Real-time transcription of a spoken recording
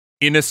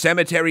In a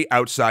cemetery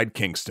outside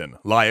Kingston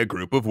lie a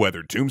group of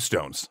weathered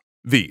tombstones.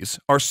 These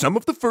are some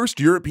of the first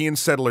European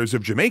settlers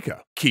of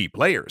Jamaica, key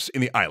players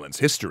in the island's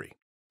history.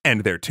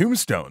 And their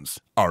tombstones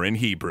are in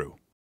Hebrew.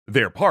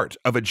 They're part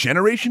of a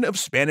generation of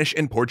Spanish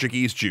and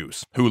Portuguese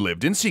Jews who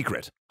lived in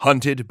secret,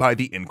 hunted by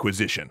the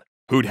Inquisition,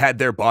 who'd had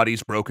their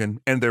bodies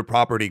broken and their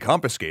property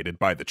confiscated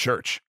by the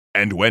church.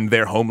 And when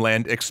their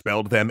homeland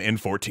expelled them in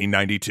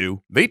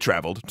 1492, they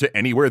traveled to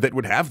anywhere that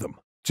would have them.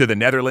 To the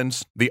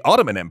Netherlands, the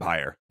Ottoman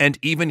Empire, and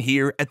even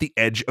here at the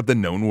edge of the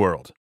known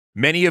world.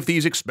 Many of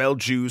these expelled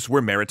Jews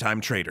were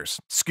maritime traders,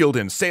 skilled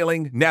in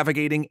sailing,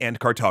 navigating, and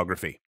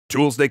cartography.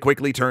 Tools they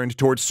quickly turned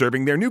towards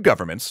serving their new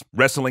governments,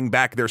 wrestling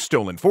back their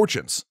stolen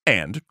fortunes,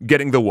 and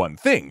getting the one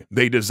thing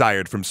they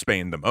desired from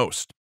Spain the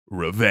most: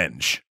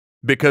 revenge.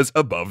 Because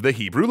above the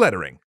Hebrew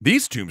lettering,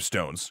 these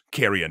tombstones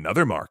carry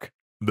another mark: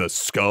 the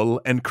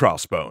skull and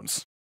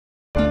crossbones.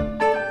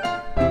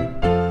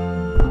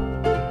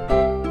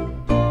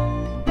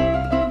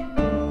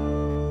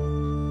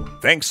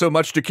 Thanks so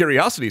much to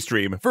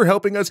CuriosityStream for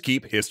helping us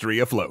keep history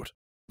afloat.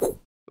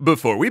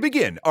 Before we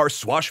begin our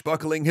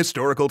swashbuckling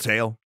historical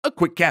tale, a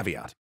quick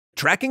caveat.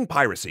 Tracking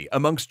piracy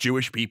amongst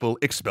Jewish people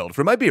expelled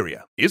from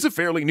Iberia is a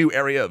fairly new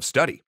area of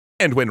study.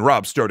 And when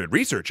Rob started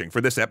researching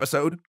for this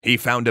episode, he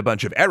found a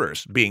bunch of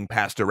errors being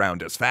passed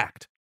around as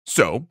fact.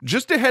 So,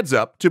 just a heads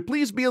up to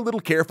please be a little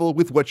careful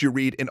with what you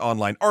read in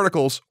online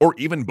articles or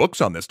even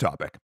books on this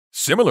topic.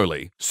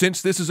 Similarly,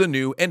 since this is a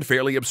new and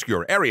fairly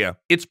obscure area,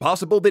 it's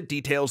possible that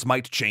details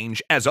might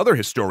change as other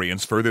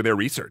historians further their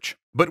research.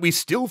 But we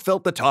still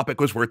felt the topic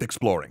was worth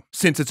exploring,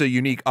 since it's a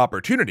unique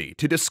opportunity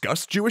to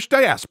discuss Jewish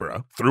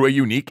diaspora through a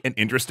unique and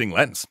interesting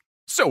lens.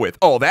 So with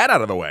all that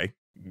out of the way,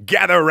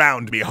 gather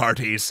round me,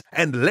 hearties,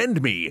 and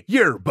lend me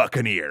your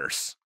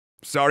buccaneers.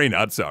 Sorry,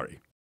 not sorry.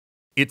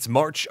 It's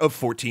March of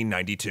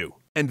 1492,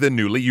 and the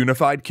newly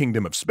unified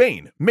Kingdom of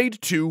Spain made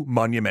two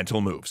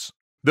monumental moves.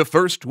 The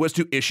first was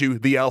to issue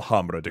the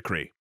Alhambra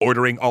Decree,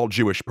 ordering all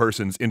Jewish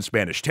persons in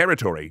Spanish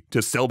territory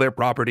to sell their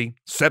property,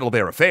 settle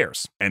their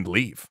affairs, and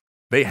leave.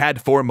 They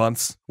had 4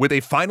 months, with a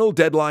final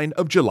deadline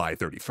of July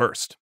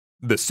 31st.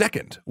 The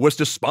second was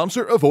to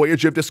sponsor a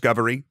voyage of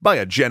discovery by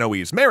a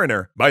Genoese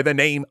mariner by the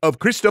name of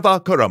Cristobal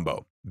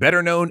Colombo,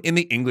 better known in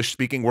the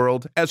English-speaking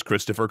world as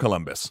Christopher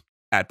Columbus.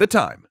 At the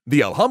time,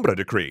 the Alhambra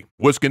Decree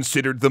was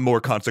considered the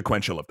more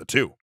consequential of the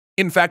two.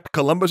 In fact,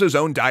 Columbus's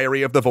own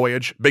diary of the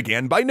voyage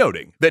began by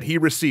noting that he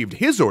received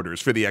his orders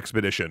for the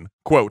expedition,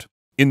 quote,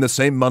 "in the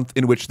same month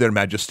in which their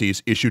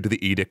majesties issued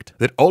the edict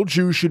that all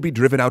Jews should be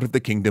driven out of the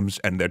kingdoms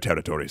and their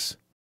territories."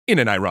 In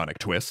an ironic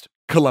twist,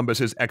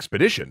 Columbus's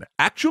expedition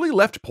actually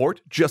left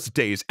port just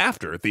days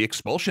after the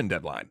expulsion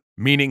deadline,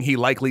 meaning he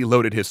likely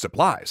loaded his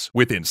supplies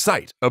within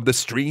sight of the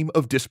stream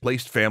of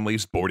displaced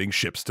families boarding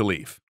ships to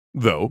leave.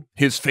 Though,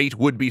 his fate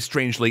would be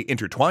strangely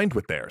intertwined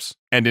with theirs,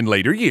 and in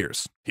later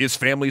years, his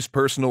family's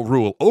personal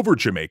rule over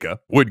Jamaica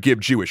would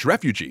give Jewish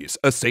refugees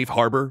a safe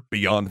harbor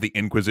beyond the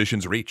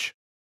Inquisition's reach.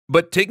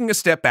 But taking a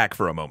step back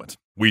for a moment,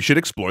 we should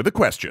explore the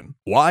question,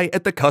 why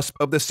at the cusp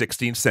of the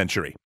 16th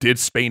century did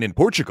Spain and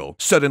Portugal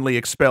suddenly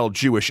expel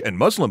Jewish and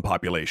Muslim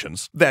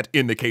populations that,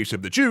 in the case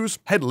of the Jews,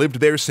 had lived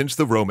there since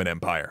the Roman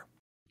Empire?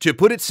 To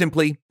put it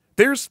simply,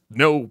 there's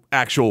no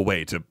actual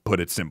way to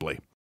put it simply.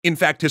 In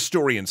fact,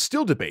 historians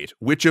still debate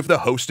which of the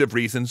host of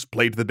reasons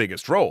played the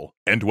biggest role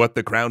and what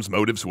the crown's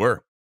motives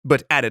were.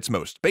 But at its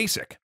most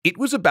basic, it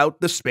was about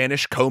the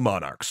Spanish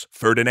co-monarchs,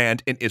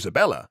 Ferdinand and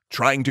Isabella,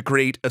 trying to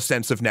create a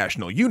sense of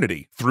national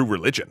unity through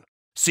religion.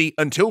 See,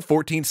 until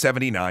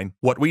 1479,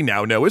 what we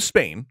now know as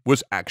Spain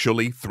was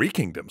actually 3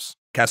 kingdoms: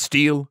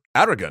 Castile,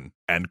 Aragon,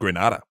 and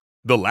Granada,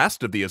 the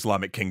last of the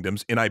Islamic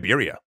kingdoms in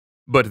Iberia.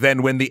 But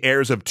then when the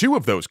heirs of 2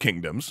 of those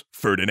kingdoms,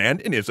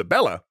 Ferdinand and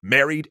Isabella,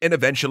 married and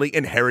eventually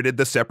inherited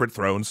the separate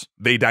thrones,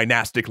 they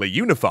dynastically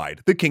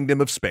unified the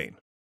Kingdom of Spain.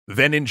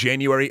 Then in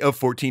January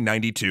of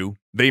 1492,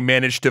 they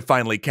managed to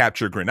finally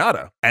capture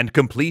Granada and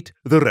complete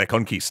the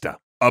Reconquista,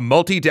 a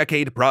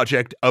multi-decade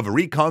project of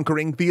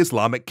reconquering the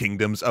Islamic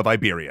kingdoms of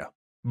Iberia.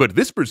 But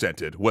this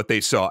presented what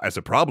they saw as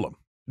a problem.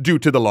 Due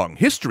to the long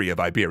history of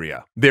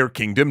Iberia, their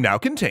kingdom now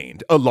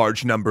contained a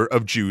large number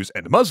of Jews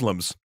and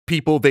Muslims,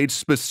 people they'd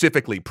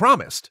specifically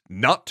promised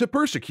not to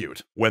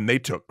persecute when they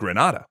took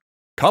Granada.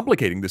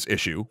 Complicating this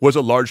issue was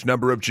a large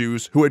number of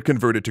Jews who had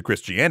converted to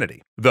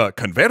Christianity, the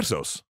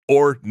conversos,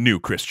 or new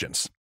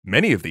Christians.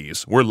 Many of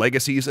these were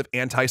legacies of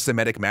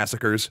anti-Semitic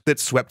massacres that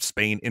swept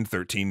Spain in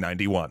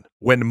 1391,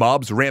 when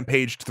mobs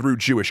rampaged through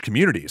Jewish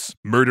communities,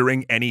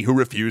 murdering any who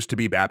refused to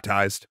be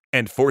baptized,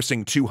 and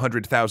forcing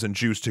 200,000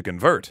 Jews to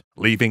convert,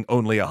 leaving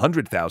only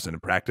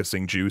 100,000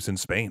 practicing Jews in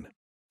Spain.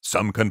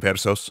 Some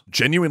conversos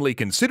genuinely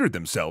considered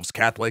themselves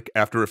Catholic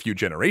after a few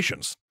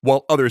generations,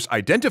 while others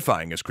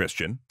identifying as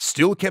Christian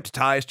still kept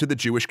ties to the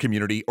Jewish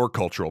community or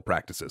cultural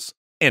practices.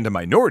 And a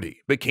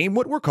minority became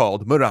what were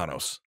called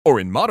Marranos, or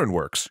in modern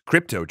works,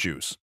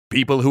 crypto-Jews,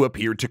 people who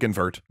appeared to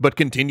convert but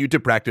continued to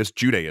practice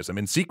Judaism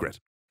in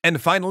secret.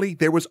 And finally,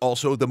 there was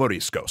also the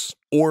Moriscos,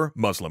 or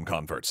Muslim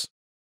converts.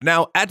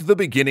 Now, at the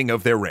beginning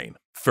of their reign,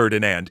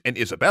 Ferdinand and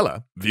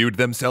Isabella viewed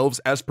themselves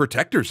as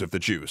protectors of the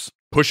Jews,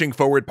 pushing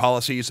forward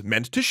policies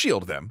meant to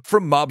shield them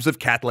from mobs of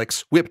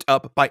Catholics whipped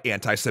up by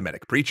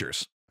anti-Semitic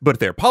preachers. But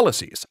their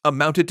policies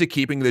amounted to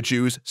keeping the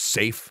Jews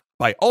safe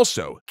by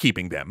also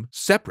keeping them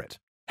separate.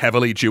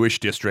 Heavily Jewish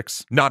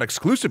districts, not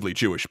exclusively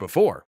Jewish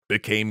before,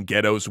 became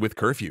ghettos with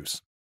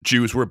curfews.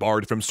 Jews were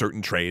barred from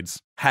certain trades,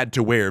 had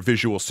to wear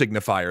visual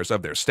signifiers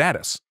of their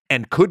status,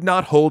 and could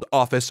not hold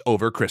office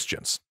over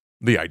Christians.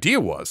 The idea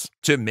was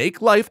to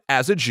make life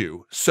as a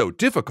Jew so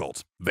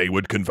difficult they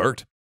would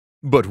convert.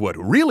 But what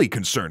really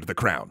concerned the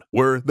crown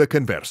were the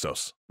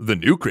conversos, the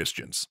new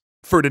Christians.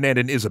 Ferdinand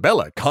and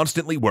Isabella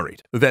constantly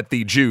worried that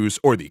the Jews,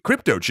 or the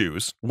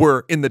crypto-Jews,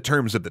 were, in the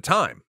terms of the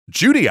time,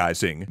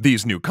 Judaizing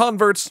these new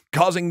converts,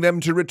 causing them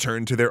to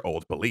return to their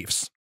old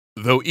beliefs.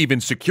 Though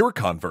even secure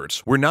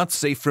converts were not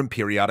safe from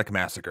periodic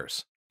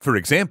massacres. For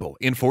example,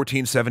 in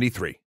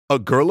 1473, a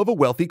girl of a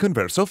wealthy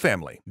converso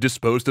family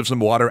disposed of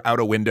some water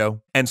out a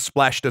window and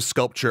splashed a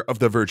sculpture of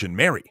the Virgin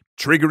Mary,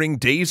 triggering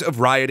days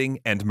of rioting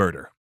and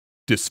murder.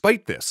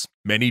 Despite this,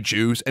 many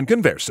Jews and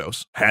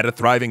conversos had a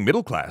thriving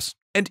middle class,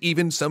 and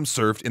even some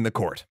served in the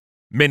court.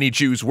 Many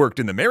Jews worked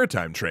in the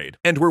maritime trade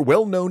and were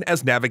well known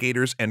as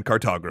navigators and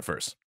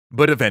cartographers.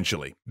 But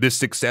eventually, this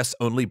success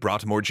only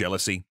brought more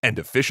jealousy and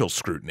official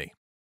scrutiny.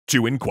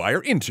 To inquire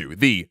into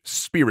the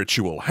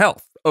spiritual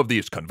health of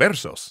these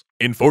conversos,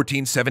 in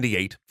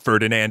 1478,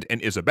 Ferdinand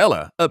and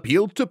Isabella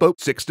appealed to Pope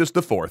Sixtus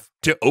IV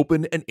to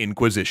open an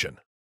inquisition,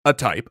 a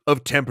type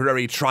of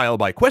temporary trial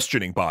by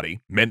questioning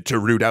body meant to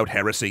root out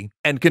heresy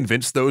and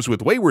convince those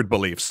with wayward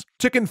beliefs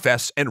to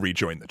confess and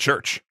rejoin the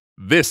church.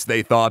 This,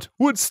 they thought,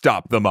 would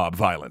stop the mob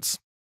violence.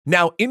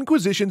 Now,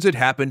 inquisitions had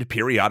happened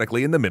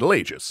periodically in the Middle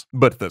Ages,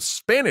 but the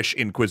Spanish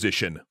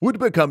Inquisition would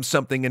become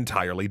something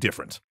entirely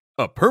different.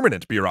 A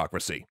permanent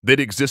bureaucracy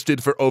that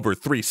existed for over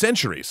 3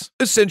 centuries,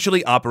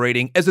 essentially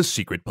operating as a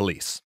secret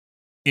police.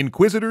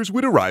 Inquisitors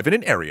would arrive in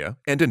an area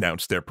and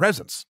announce their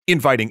presence,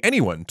 inviting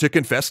anyone to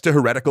confess to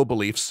heretical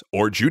beliefs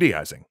or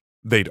Judaizing.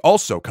 They'd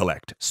also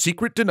collect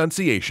secret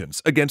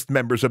denunciations against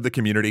members of the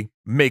community,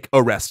 make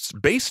arrests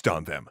based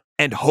on them,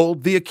 and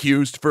hold the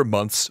accused for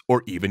months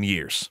or even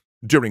years,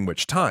 during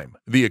which time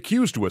the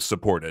accused was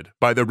supported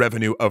by the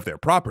revenue of their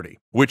property,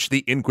 which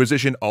the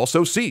Inquisition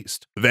also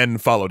seized. Then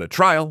followed a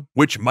trial,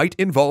 which might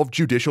involve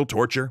judicial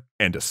torture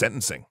and a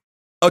sentencing.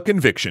 A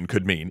conviction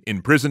could mean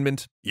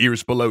imprisonment,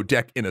 years below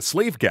deck in a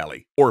slave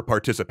galley, or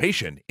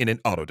participation in an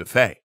auto da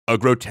fe, a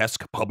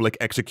grotesque public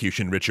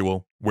execution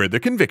ritual where the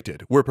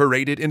convicted were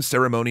paraded in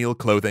ceremonial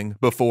clothing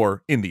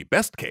before, in the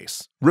best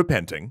case,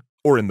 repenting,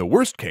 or in the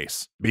worst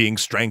case, being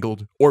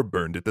strangled or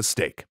burned at the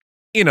stake.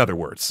 In other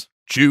words,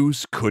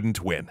 Jews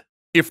couldn't win.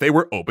 If they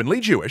were openly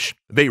Jewish,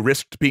 they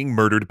risked being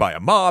murdered by a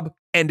mob,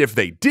 and if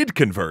they did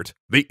convert,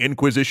 the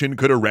Inquisition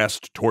could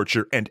arrest,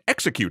 torture, and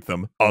execute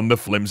them on the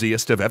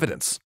flimsiest of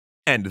evidence.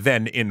 And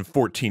then in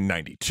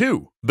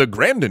 1492, the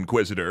Grand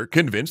Inquisitor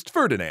convinced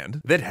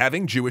Ferdinand that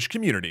having Jewish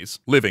communities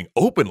living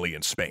openly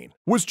in Spain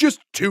was just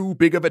too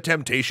big of a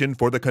temptation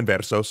for the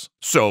conversos,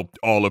 so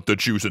all of the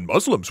Jews and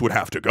Muslims would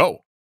have to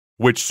go.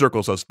 Which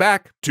circles us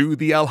back to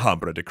the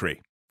Alhambra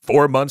Decree.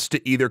 4 months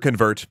to either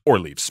convert or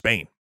leave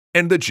Spain.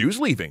 And the Jews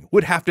leaving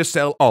would have to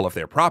sell all of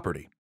their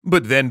property.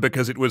 But then,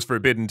 because it was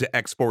forbidden to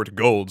export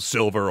gold,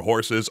 silver,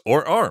 horses,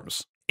 or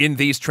arms, in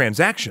these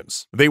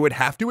transactions, they would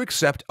have to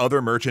accept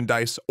other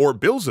merchandise or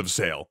bills of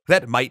sale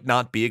that might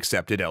not be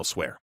accepted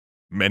elsewhere.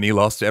 Many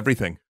lost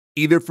everything,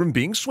 either from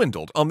being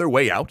swindled on their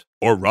way out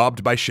or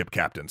robbed by ship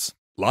captains.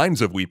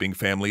 Lines of weeping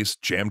families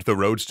jammed the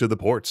roads to the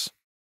ports.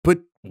 But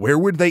where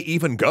would they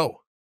even go?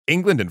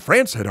 England and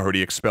France had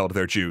already expelled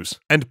their Jews,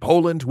 and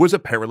Poland was a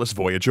perilous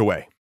voyage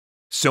away.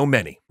 So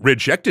many,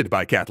 rejected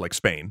by Catholic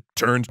Spain,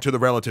 turned to the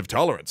relative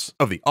tolerance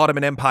of the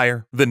Ottoman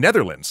Empire, the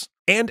Netherlands,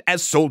 and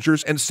as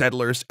soldiers and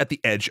settlers at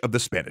the edge of the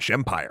Spanish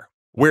Empire,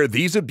 where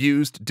these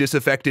abused,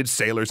 disaffected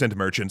sailors and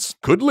merchants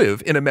could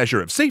live in a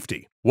measure of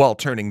safety while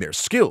turning their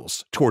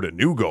skills toward a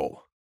new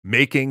goal,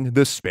 making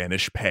the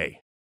Spanish pay.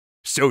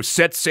 So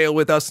set sail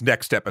with us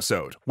next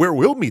episode, where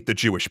we'll meet the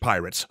Jewish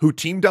pirates who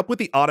teamed up with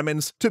the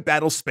Ottomans to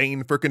battle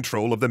Spain for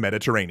control of the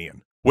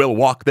Mediterranean. We'll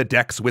walk the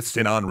decks with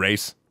Sinan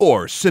Reis,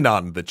 or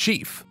Sinan the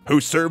Chief,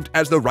 who served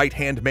as the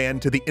right-hand man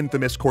to the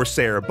infamous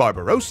corsair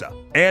Barbarossa,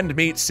 and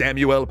meet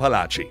Samuel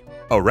Pallache,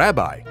 a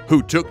rabbi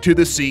who took to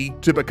the sea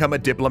to become a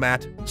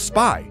diplomat,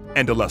 spy,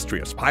 and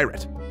illustrious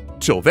pirate.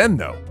 Till then,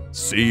 though,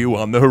 see you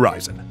on the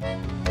horizon.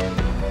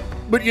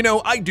 But you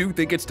know, I do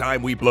think it's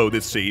time we blow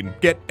this scene,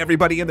 get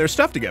everybody in their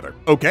stuff together,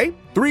 okay?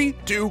 3,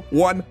 2,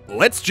 1,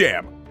 let's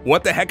jam!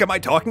 What the heck am I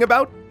talking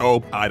about?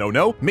 Oh, I don't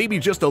know. Maybe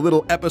just a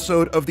little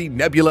episode of the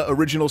Nebula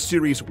original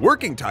series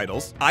working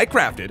titles I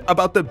crafted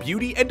about the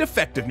beauty and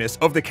effectiveness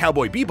of the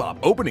Cowboy Bebop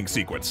opening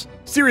sequence.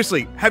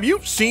 Seriously, have you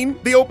seen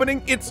the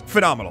opening? It's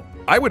phenomenal.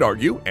 I would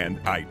argue,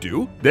 and I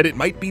do, that it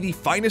might be the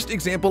finest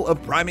example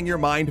of priming your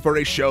mind for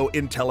a show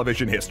in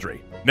television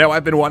history. Now,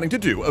 I've been wanting to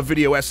do a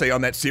video essay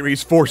on that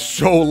series for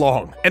so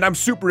long, and I'm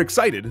super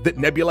excited that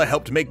Nebula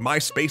helped make my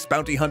space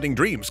bounty hunting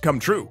dreams come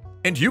true.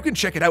 And you can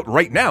check it out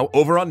right now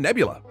over on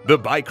Nebula. the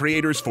By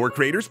Creators for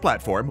Creators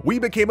platform we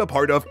became a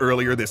part of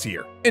earlier this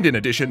year. And in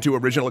addition to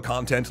original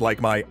content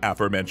like my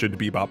aforementioned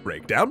Bebop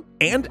breakdown,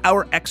 and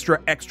our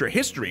extra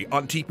history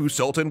on Tipu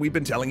Sultan we've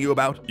been telling you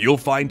about, you'll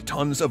find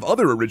tons of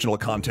other original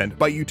content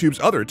by YouTube's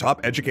other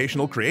top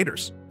educational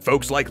creators.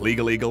 Folks like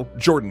Legal Eagle,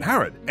 Jordan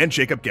Harrod, and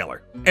Jacob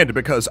Geller. And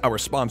because our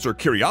sponsor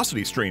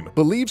CuriosityStream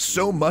believes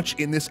so much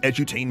in this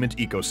edutainment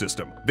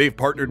ecosystem, they've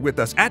partnered with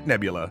us at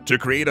Nebula to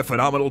create a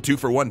phenomenal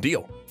 2-for-1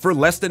 deal. For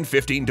less than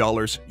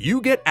 $15,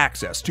 you get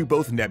access to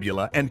both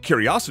Nebula and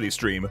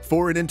CuriosityStream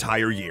for an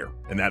entire year.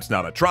 And that's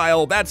not a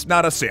trial, that's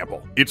not a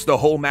sample. It's the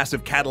whole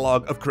massive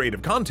catalog of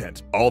creative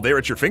content, all there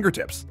at your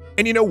fingertips.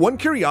 And you know, one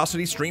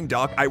CuriosityStream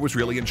doc I was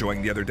really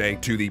enjoying the other day,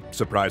 to the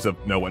surprise of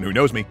no one who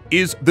knows me,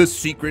 is The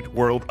Secret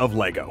World of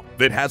Lego,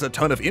 that has a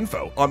ton of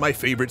info on my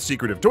favorite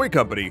secretive toy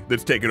company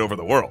that's taken over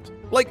the world.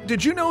 Like,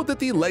 did you know that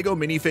the Lego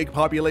minifig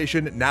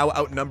population now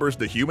outnumbers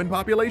the human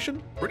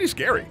population? Pretty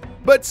scary.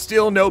 But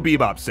still no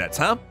Bebop sets,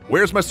 huh?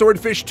 Where's my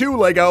Swordfish 2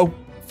 Lego?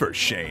 For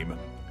shame.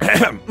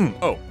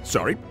 Oh,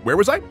 sorry, where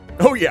was I?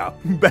 Oh yeah,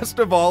 best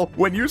of all,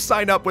 when you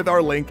sign up with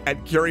our link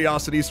at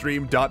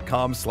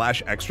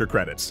curiositystream.com/extra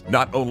credits,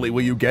 not only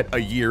will you get a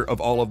year of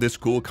all of this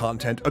cool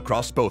content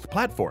across both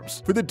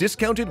platforms for the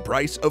discounted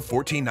price of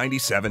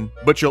 $14.97,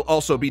 but you'll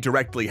also be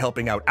directly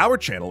helping out our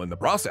channel in the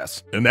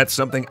process, and that's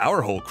something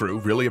our whole crew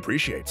really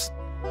appreciates.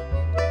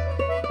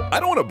 I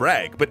don't want to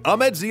brag, but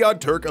Ahmed Ziad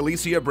Turk,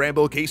 Alicia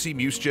Bramble, Casey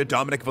Muscha,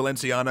 Dominic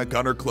Valenciana,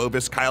 Gunnar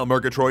Clovis, Kyle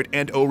Murgatroyd,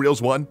 and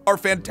O'Reels1 are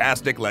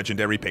fantastic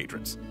legendary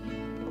patrons.